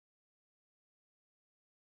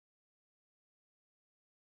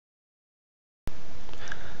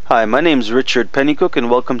Hi, my name is Richard Pennycook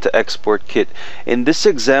and welcome to Export Kit. In this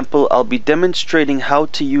example, I'll be demonstrating how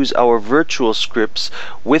to use our virtual scripts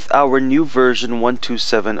with our new version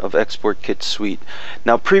 127 of Export Kit Suite.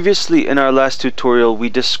 Now, previously in our last tutorial, we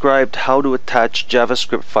described how to attach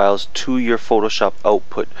JavaScript files to your Photoshop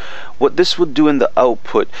output. What this will do in the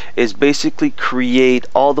output is basically create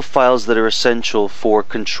all the files that are essential for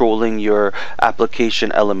controlling your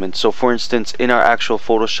application elements. So for instance, in our actual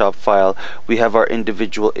Photoshop file, we have our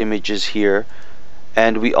individual images here,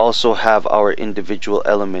 and we also have our individual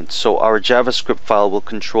elements. So our JavaScript file will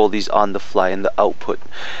control these on the fly in the output.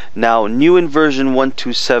 Now, new in version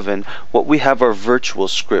 127, what we have are virtual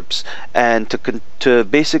scripts, and to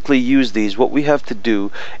basically use these, what we have to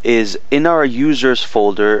do is in our users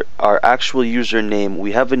folder, our actual username,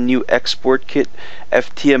 we have a new Export Kit,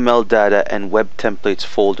 HTML data, and web templates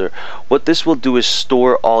folder. What this will do is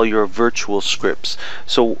store all your virtual scripts.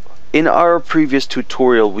 So in our previous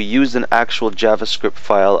tutorial, we used an actual JavaScript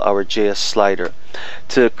file, our JS slider.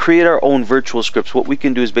 To create our own virtual scripts, what we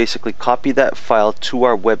can do is basically copy that file to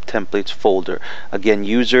our web templates folder. Again,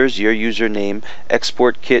 users, your username,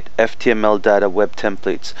 Export Kit, HTML data, web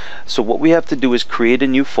templates. So what we have to do is create a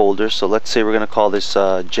new folder. So let's say we're going to call this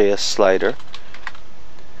JS slider.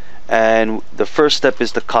 And the first step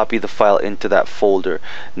is to copy the file into that folder.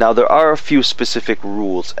 Now, there are a few specific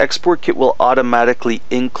rules. Export Kit will automatically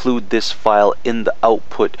include this file in the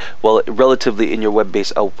output, well, relatively in your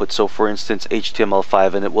web-based output. So for instance,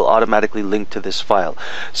 HTML5, and it will automatically link to this file.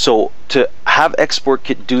 So to have Export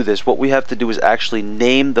Kit do this, what we have to do is actually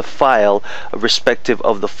name the file respective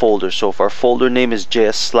of the folder. So if our folder name is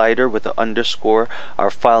JS slider with an underscore,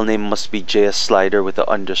 our file name must be JS slider with an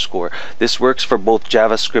underscore. This works for both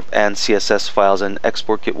JavaScript and CSS files, and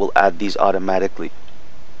Export Kit will add these automatically.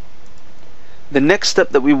 The next step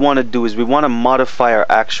that we want to do is we want to modify our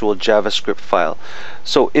actual JavaScript file.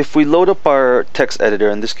 So if we load up our text editor,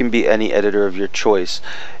 and this can be any editor of your choice,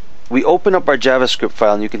 we open up our JavaScript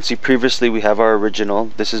file, and you can see previously we have our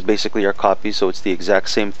original. This is basically our copy, so it's the exact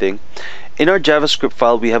same thing. In our JavaScript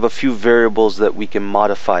file, we have a few variables that we can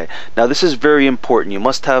modify. Now, this is very important. You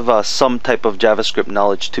must have some type of JavaScript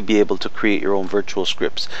knowledge to be able to create your own virtual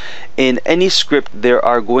scripts. In any script, there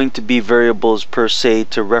are going to be variables per se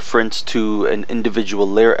to reference to an individual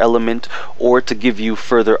layer element or to give you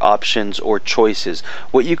further options or choices.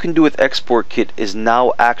 What you can do with Export Kit is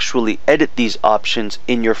now actually edit these options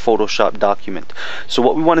in your Photoshop document. So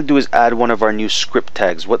what we want to do is add one of our new script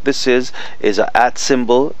tags. What this is an @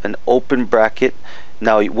 symbol, an open bracket.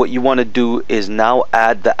 Now what you want to do is now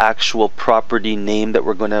add the actual property name that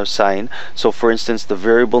we're going to assign. So for instance, the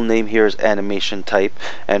variable name here is animation type,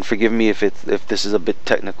 and forgive me if this is a bit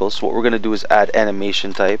technical. So what we're going to do is add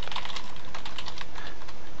animation type,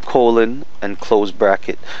 colon, and close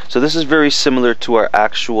bracket. So this is very similar to our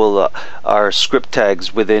actual our script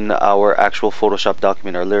tags within our actual Photoshop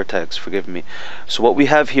document, our layer tags, forgive me. So what we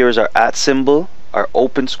have here is our @ symbol, our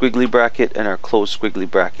open squiggly bracket, and our closed squiggly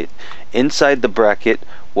bracket. Inside the bracket,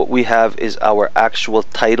 what we have is our actual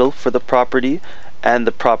title for the property and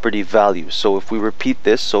the property value. So if we repeat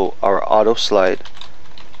this, so our auto slide,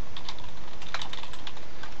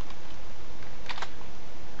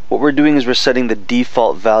 what we're doing is we're setting the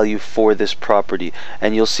default value for this property,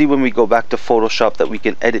 and you'll see when we go back to Photoshop that we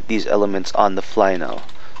can edit these elements on the fly now.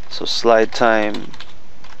 So slide time.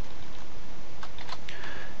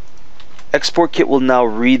 Export Kit will now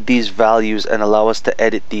read these values and allow us to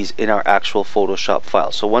edit these in our actual Photoshop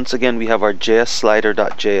file. So once again, we have our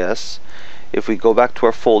JSSlider.js. If we go back to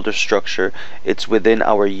our folder structure, it's within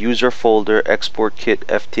our user folder, Export Kit,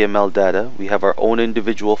 HTML data. We have our own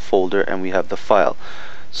individual folder, and we have the file.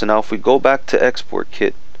 So now if we go back to Export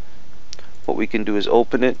Kit, what we can do is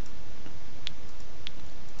open it.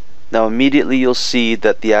 Now immediately you'll see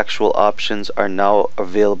that the actual options are now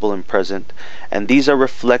available and present, and these are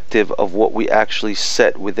reflective of what we actually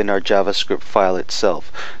set within our JavaScript file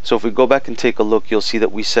itself. So if we go back and take a look, you'll see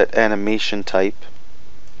that we set animation type,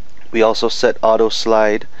 we also set auto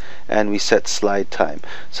slide, and we set slide time.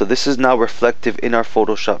 So this is now reflective in our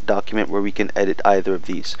Photoshop document where we can edit either of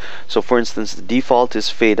these. So for instance, the default is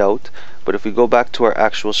fade out, but if we go back to our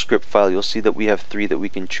actual script file, you'll see that we have 3 that we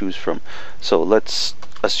can choose from. So let's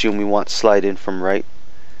assume we want slide in from right.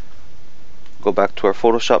 Go back to our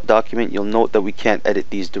Photoshop document. You'll note that we can't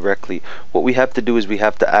edit these directly. What we have to do is we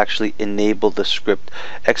have to actually enable the script.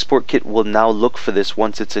 Export Kit will now look for this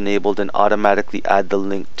once it's enabled and automatically add the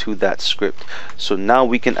link to that script. So now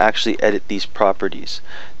we can actually edit these properties.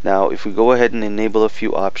 Now if we go ahead and enable a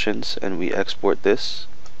few options and we export this,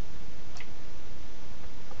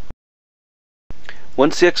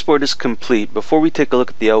 Once the export is complete, before we take a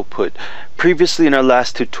look at the output, previously in our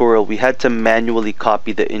last tutorial we had to manually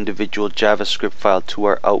copy the individual JavaScript file to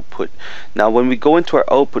our output. Now when we go into our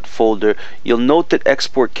output folder, you'll note that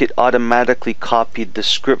Export Kit automatically copied the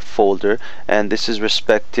script folder, and this is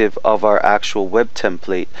respective of our actual web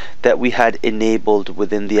template that we had enabled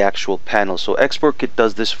within the actual panel. So Export Kit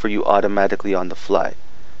does this for you automatically on the fly.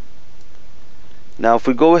 Now if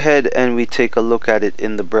we go ahead and we take a look at it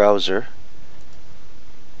in the browser,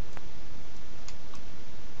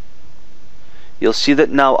 you'll see that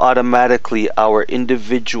now automatically our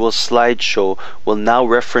individual slideshow will now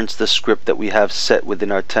reference the script that we have set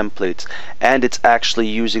within our templates, and it's actually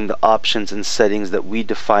using the options and settings that we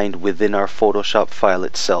defined within our Photoshop file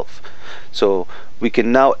itself. So we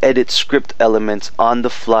can now edit script elements on the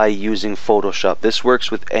fly using Photoshop. This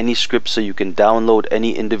works with any script, so you can download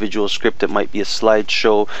any individual script. It might be a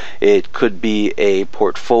slideshow, it could be a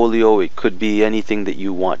portfolio, it could be anything that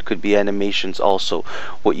you want, could be animations also.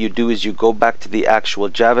 What you do is you go back to the actual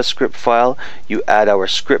JavaScript file, you add our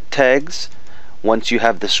script tags. Once you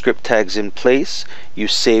have the script tags in place, you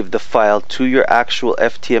save the file to your actual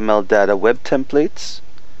HTML data web templates.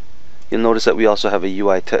 You'll notice that we also have a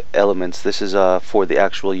UI elements. This is for the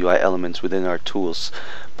actual UI elements within our tools.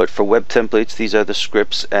 But for web templates, these are the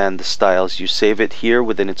scripts and the styles. You save it here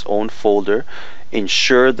within its own folder.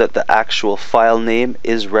 Ensure that the actual file name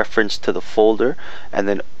is referenced to the folder, and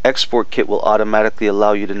then Export Kit will automatically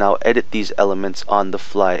allow you to now edit these elements on the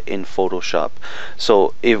fly in Photoshop.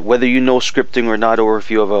 So whether you know scripting or not, or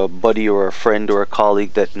if you have a buddy or a friend or a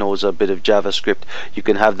colleague that knows a bit of JavaScript, you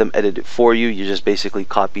can have them edit it for you. You just basically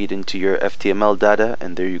copy it into your HTML data,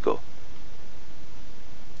 and there you go.